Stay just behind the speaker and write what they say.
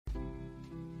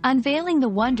Unveiling the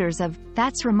wonders of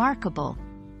 "That's remarkable."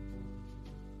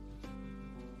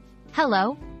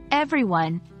 Hello,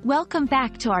 everyone. Welcome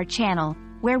back to our channel,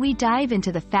 where we dive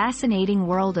into the fascinating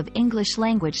world of English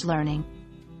language learning.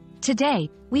 Today,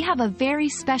 we have a very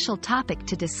special topic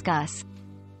to discuss.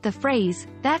 The phrase,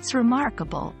 "That's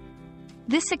remarkable."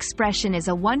 This expression is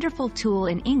a wonderful tool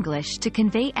in English to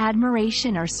convey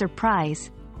admiration or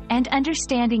surprise, and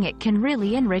understanding it can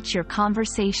really enrich your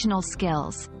conversational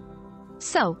skills.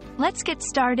 So, let's get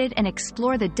started and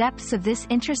explore the depths of this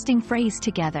interesting phrase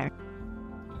together.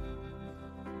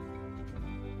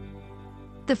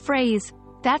 The phrase,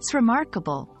 "That's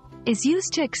remarkable," is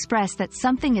used to express that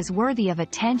something is worthy of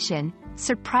attention,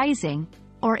 surprising,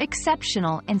 or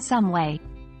exceptional in some way.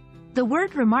 The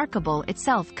word remarkable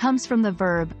itself comes from the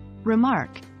verb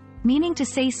remark, meaning to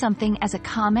say something as a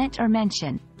comment or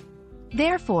mention.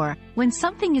 Therefore, when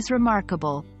something is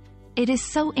remarkable, it is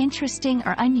so interesting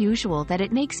or unusual that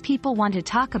it makes people want to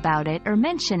talk about it or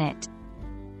mention it.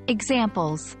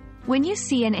 Examples: when you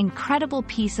see an incredible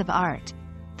piece of art,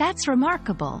 "That's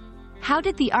remarkable. How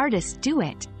did the artist do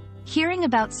it?" Hearing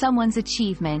about someone's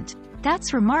achievement,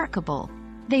 "That's remarkable.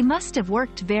 They must have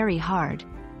worked very hard."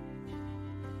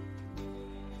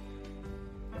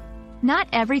 Not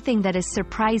everything that is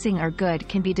surprising or good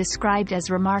can be described as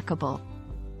remarkable.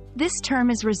 This term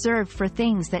is reserved for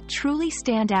things that truly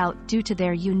stand out due to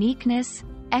their uniqueness,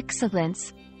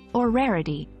 excellence, or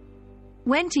rarity.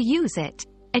 When to use it: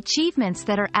 achievements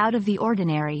that are out of the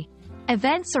ordinary,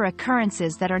 events or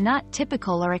occurrences that are not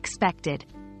typical or expected,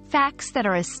 facts that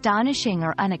are astonishing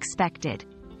or unexpected.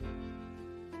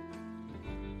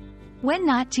 When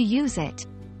not to use it: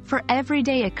 for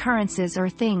everyday occurrences or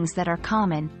things that are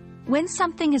common, when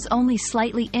something is only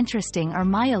slightly interesting or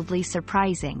mildly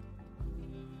surprising.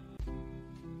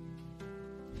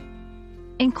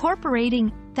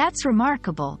 Incorporating "That's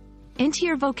remarkable" into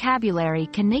your vocabulary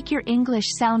can make your English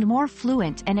sound more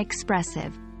fluent and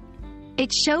expressive.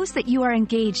 It shows that you are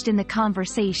engaged in the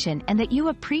conversation and that you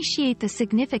appreciate the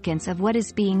significance of what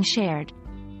is being shared.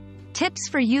 Tips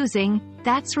for using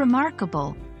 "That's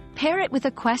remarkable": pair it with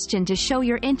a question to show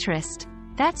your interest.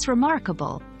 "That's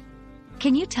remarkable.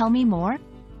 Can you tell me more?"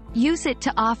 Use it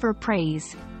to offer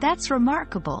praise. "That's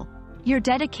remarkable. Your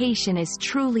dedication is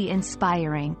truly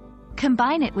inspiring."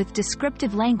 Combine it with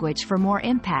descriptive language for more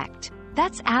impact.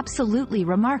 "That's absolutely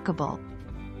remarkable.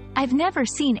 I've never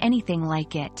seen anything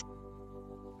like it."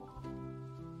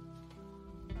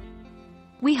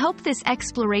 We hope this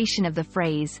exploration of the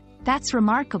phrase, "That's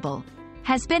remarkable,"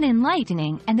 has been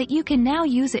enlightening and that you can now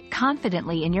use it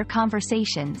confidently in your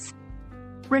conversations.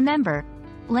 Remember,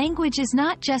 language is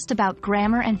not just about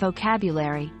grammar and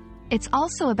vocabulary. It's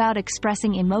also about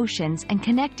expressing emotions and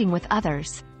connecting with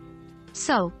others.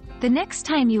 So, the next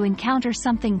time you encounter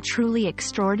something truly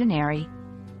extraordinary,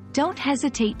 don't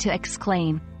hesitate to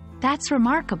exclaim, "That's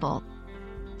remarkable."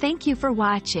 Thank you for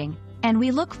watching, and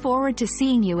we look forward to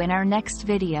seeing you in our next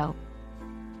video.